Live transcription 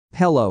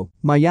Hello,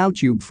 my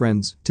YouTube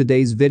friends,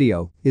 today's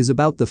video is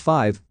about the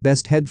 5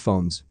 best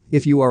headphones.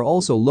 If you are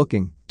also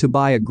looking to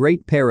buy a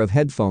great pair of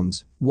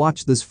headphones,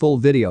 watch this full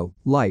video,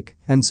 like,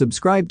 and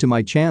subscribe to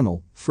my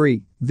channel,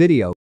 free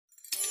video.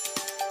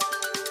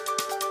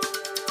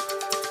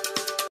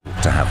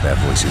 To have their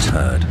voices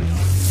heard.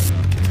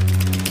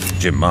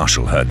 Jim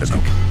Marshall heard them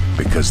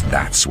because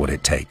that's what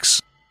it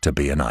takes to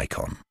be an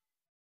icon.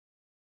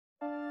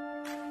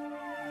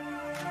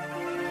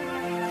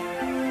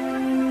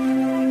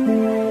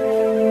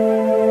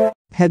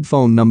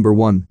 Headphone number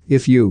 1.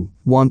 If you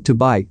want to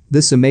buy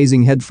this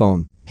amazing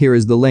headphone, here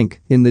is the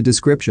link in the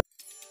description.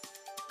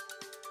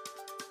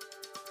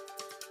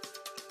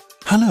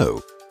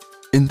 Hello.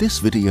 In this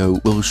video,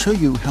 we'll show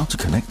you how to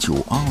connect your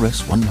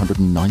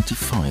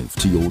RS195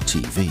 to your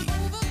TV.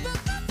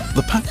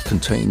 The pack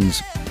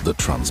contains the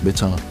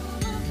transmitter,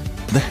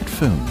 the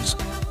headphones,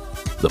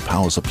 the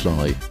power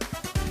supply,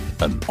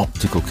 an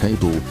optical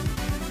cable,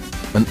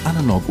 an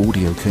analog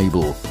audio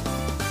cable,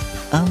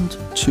 and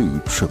 2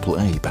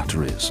 AAA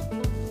batteries.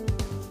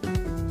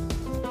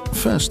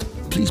 First,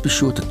 please be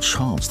sure to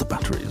charge the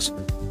batteries.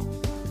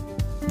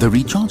 The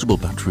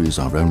rechargeable batteries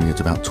are only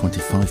at about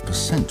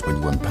 25% when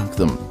you unpack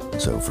them,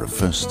 so for a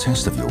first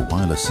test of your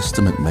wireless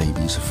system it may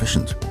be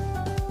sufficient.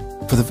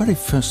 For the very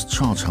first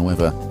charge,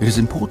 however, it is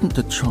important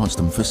to charge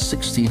them for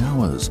 16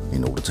 hours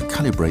in order to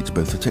calibrate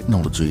both the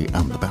technology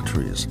and the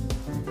batteries.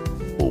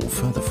 All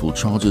further full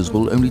charges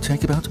will only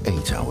take about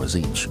 8 hours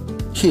each.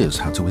 Here's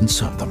how to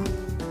insert them.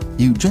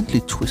 You gently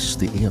twist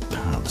the ear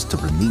pads to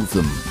remove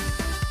them,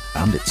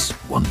 and it's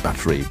 1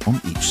 battery on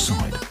each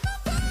side.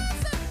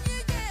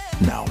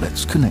 Now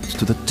let's connect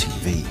to the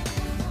TV.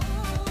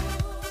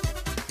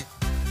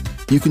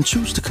 You can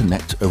choose to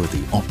connect over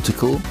the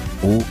optical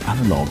or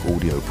analog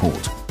audio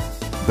port.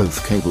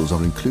 Both cables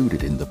are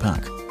included in the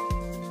pack.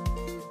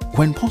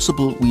 When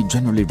possible, we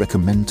generally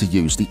recommend to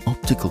use the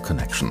optical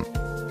connection.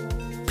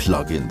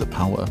 Plug in the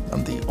power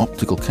and the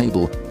optical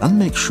cable and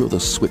make sure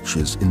the switch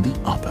is in the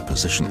upper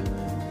position.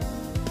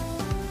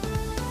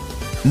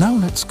 Now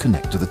let's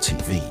connect to the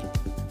TV.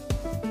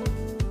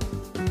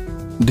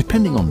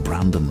 Depending on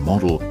brand and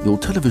model, your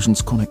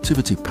television's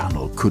connectivity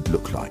panel could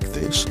look like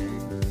this,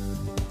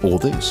 or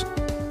this,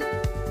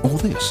 or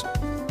this.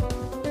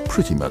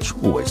 Pretty much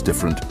always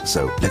different,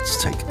 so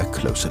let's take a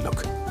closer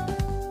look.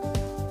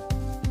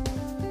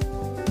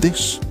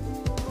 This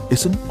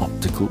is an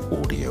optical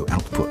audio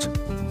output.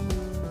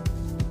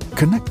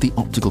 Connect the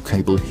optical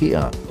cable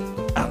here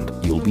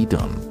and you'll be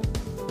done.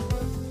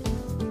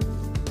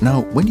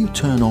 Now, when you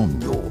turn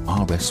on your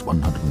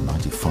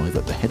RS195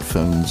 at the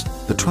headphones,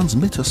 the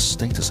transmitter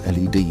status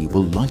LED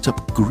will light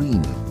up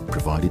green,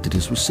 provided it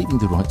is receiving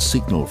the right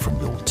signal from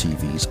your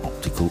TV's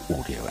optical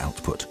audio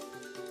output.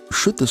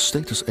 Should the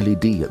status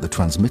LED at the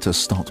transmitter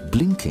start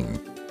blinking,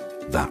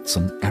 that's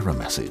an error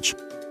message.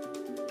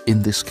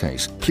 In this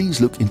case, please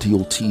look into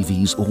your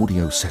TV's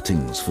audio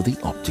settings for the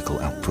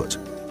optical output.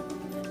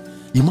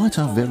 You might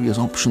have various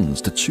options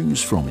to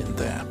choose from in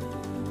there.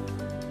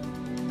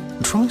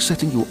 Try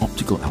setting your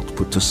optical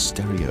output to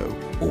stereo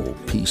or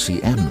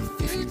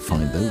PCM if you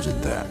find those in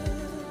there.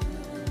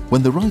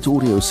 When the right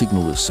audio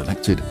signal is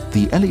selected,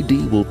 the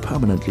LED will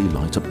permanently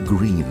light up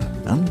green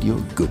and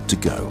you're good to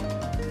go.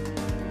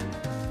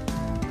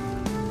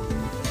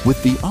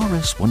 With the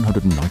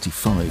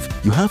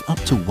RS195, you have up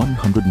to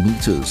 100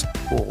 meters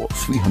or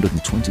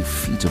 320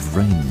 feet of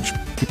range,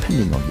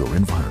 depending on your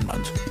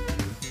environment.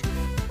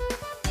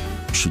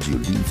 Should you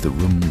leave the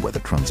room where the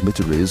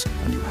transmitter is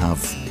and you have,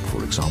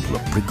 for example,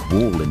 a brick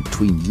wall in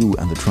between you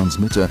and the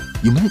transmitter,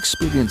 you may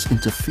experience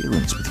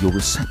interference with your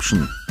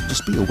reception.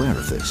 Just be aware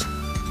of this.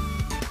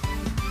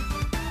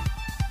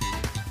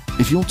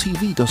 If your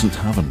TV doesn't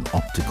have an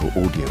optical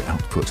audio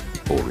output,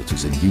 or it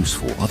is in use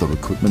for other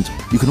equipment,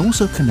 you can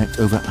also connect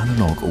over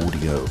analog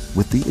audio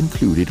with the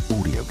included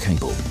audio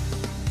cable.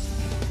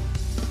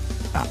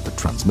 At the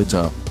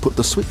transmitter, put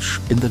the switch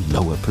in the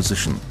lower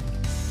position.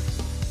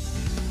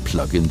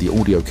 Plug in the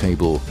audio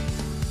cable,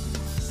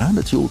 and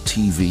at your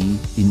TV,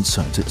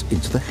 insert it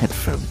into the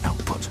headphone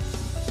output.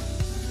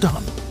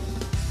 Done.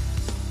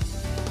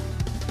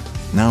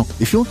 Now,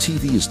 if your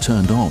TV is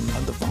turned on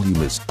and the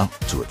volume is up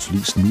to at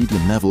least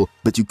medium level,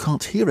 but you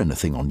can't hear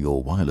anything on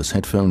your wireless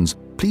headphones,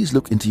 please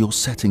look into your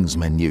settings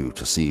menu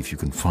to see if you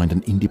can find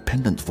an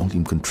independent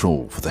volume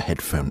control for the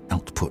headphone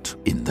output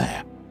in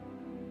there.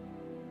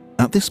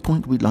 At this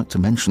point, we'd like to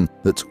mention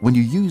that when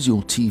you use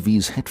your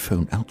TV's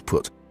headphone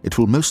output, it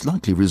will most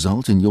likely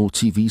result in your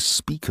TV's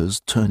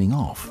speakers turning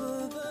off.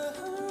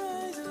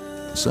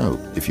 So,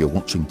 if you're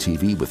watching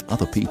TV with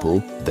other people,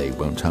 they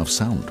won't have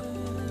sound.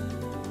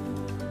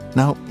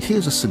 Now,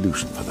 here's a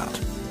solution for that.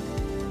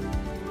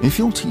 If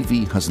your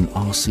TV has an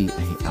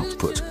RCA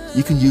output,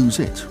 you can use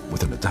it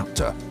with an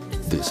adapter.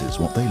 This is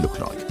what they look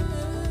like.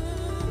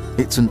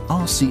 It's an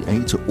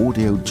RCA to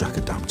audio jack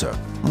adapter,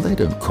 and they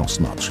don't cost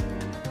much.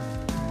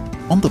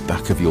 On the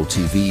back of your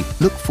TV,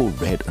 look for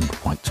red and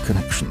white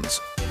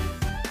connections.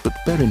 But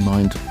bear in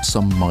mind,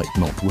 some might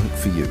not work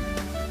for you.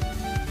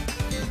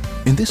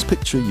 In this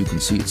picture, you can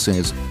see it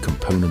says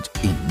component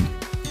in,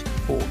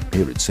 or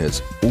here it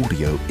says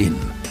audio in.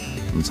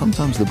 And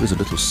sometimes there is a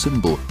little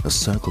symbol, a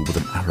circle with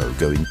an arrow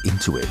going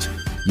into it.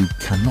 You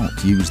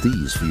cannot use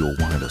these for your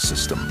wireless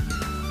system.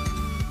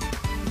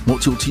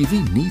 What your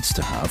TV needs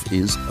to have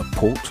is a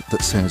port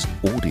that says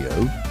audio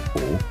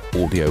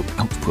or audio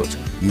output,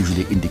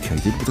 usually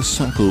indicated with a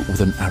circle with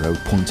an arrow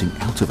pointing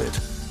out of it.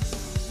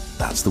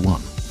 That's the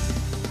one.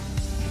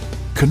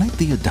 Connect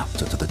the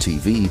adapter to the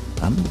TV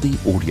and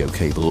the audio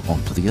cable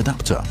onto the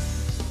adapter.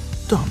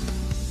 Done.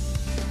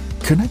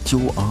 Connect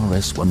your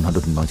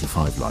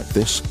RS195 like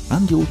this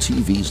and your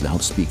TV's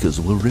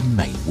loudspeakers will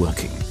remain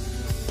working.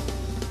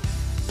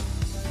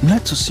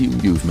 Let's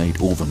assume you've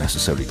made all the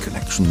necessary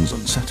connections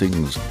and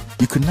settings.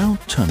 You can now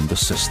turn the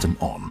system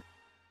on.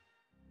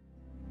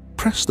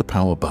 Press the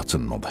power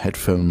button on the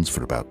headphones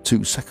for about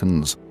 2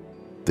 seconds.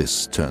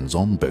 This turns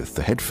on both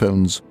the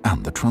headphones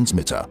and the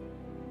transmitter.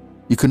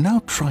 You can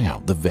now try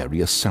out the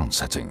various sound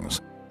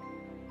settings.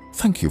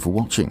 Thank you for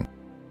watching.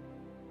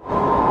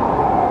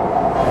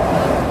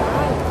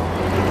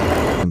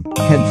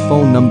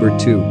 Headphone number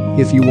 2.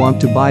 If you want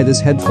to buy this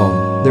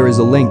headphone, there is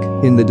a link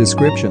in the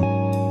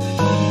description.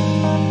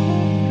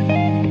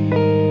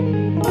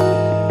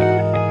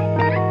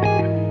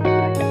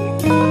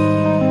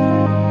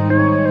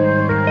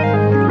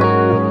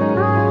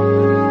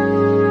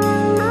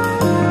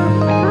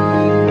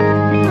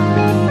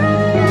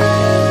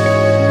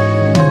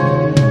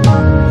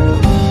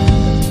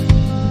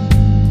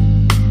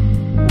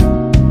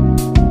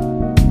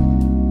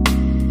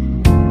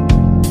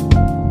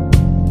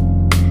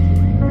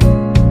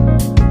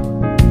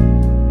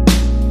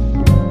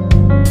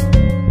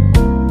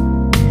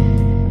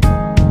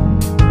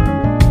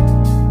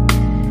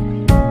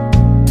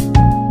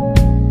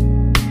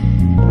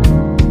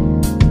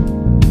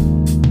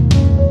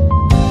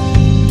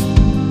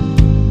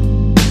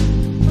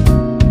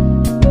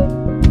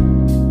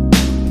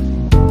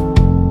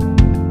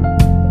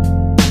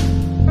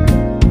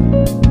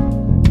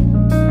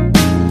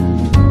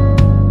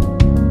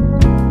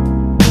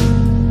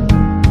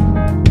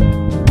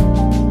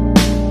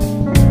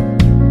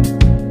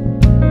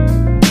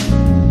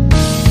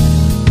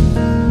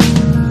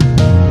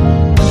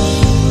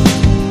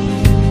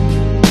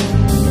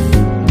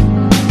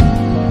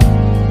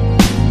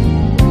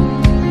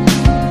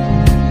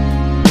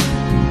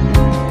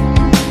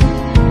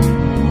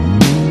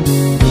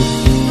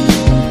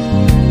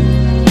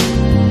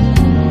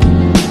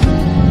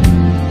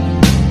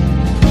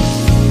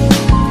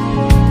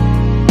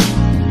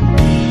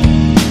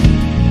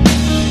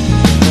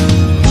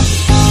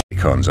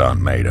 Icons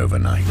aren't made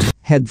overnight.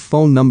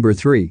 Headphone number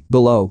 3.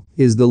 Below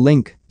is the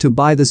link to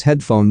buy this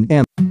headphone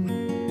and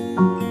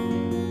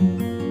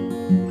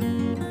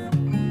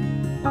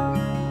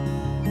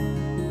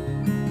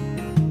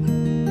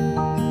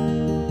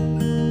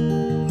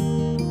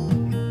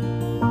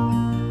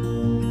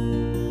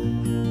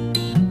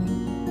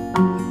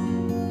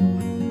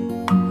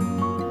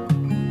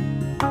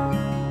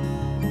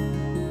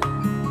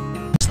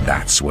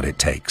That's what it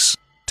takes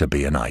to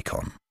be an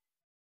icon.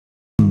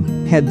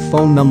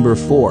 Headphone number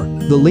 4.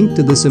 The link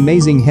to this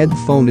amazing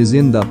headphone is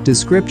in the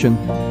description.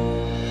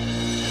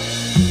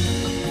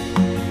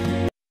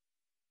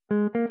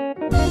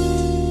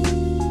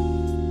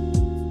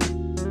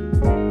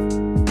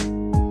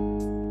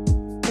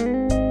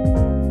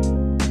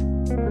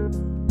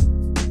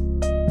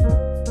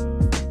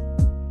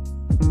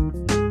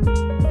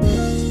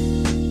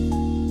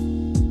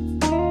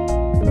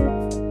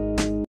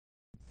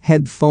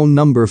 Headphone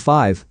number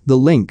 5. The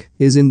link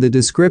is in the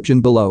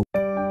description below.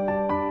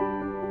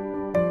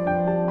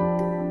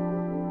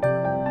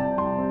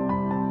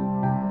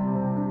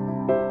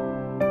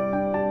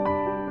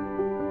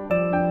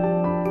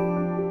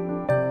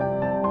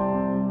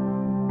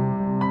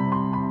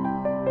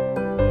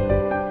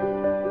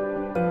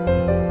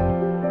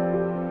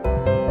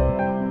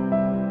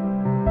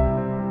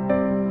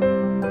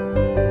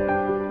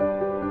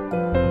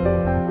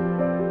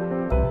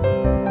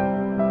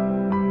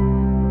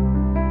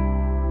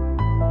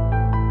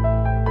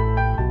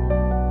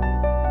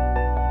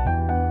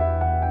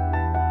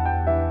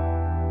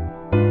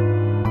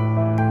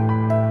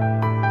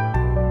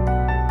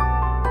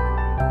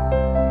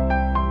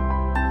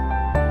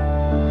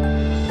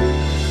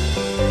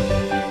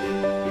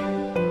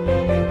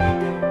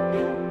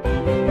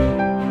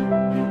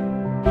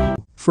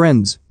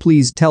 Friends,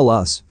 please tell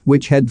us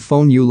which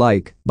headphone you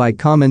like by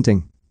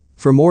commenting.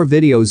 For more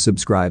videos,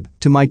 subscribe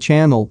to my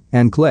channel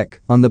and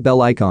click on the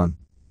bell icon.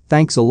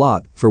 Thanks a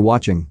lot for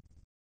watching.